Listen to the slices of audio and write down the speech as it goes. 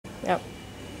Yep.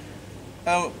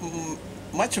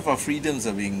 Much of our freedoms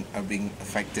are being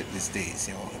affected these days,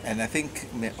 and I think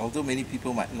although many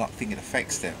people might not think it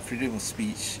affects them, freedom of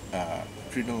speech,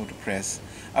 freedom of the press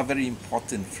are very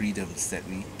important freedoms that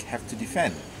we have to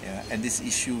defend. Yeah, and this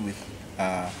issue with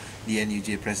the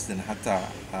NUJ President Ha'ta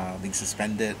being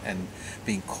suspended and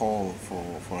being called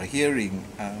for a hearing,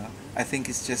 I think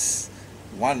it's just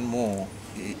one more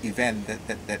event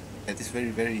that is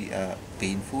very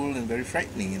painful and very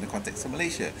frightening in the context of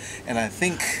Malaysia. And I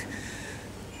think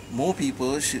more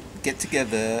people should get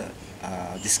together,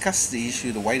 discuss the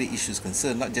issue, the wider issues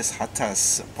concerned, not just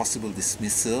Hatta's possible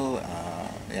dismissal,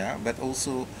 but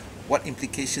also what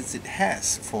implications it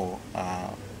has for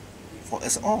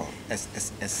us all as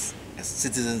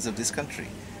citizens of this country.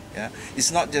 Yeah,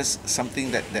 it's not just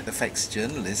something that affects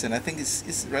journalists, and I think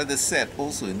it's rather sad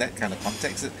also in that kind of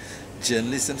context that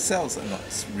journalists themselves are not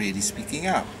really speaking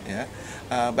up. Yeah,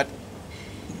 but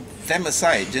them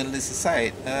aside, journalists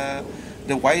aside,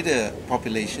 the wider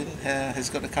population has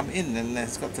got to come in and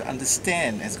has got to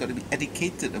understand, has got to be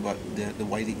educated about the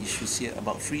wider issues here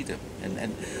about freedom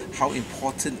and how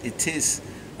important it is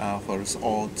for us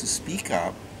all to speak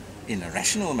up in a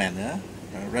rational manner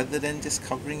rather than just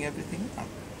covering everything up.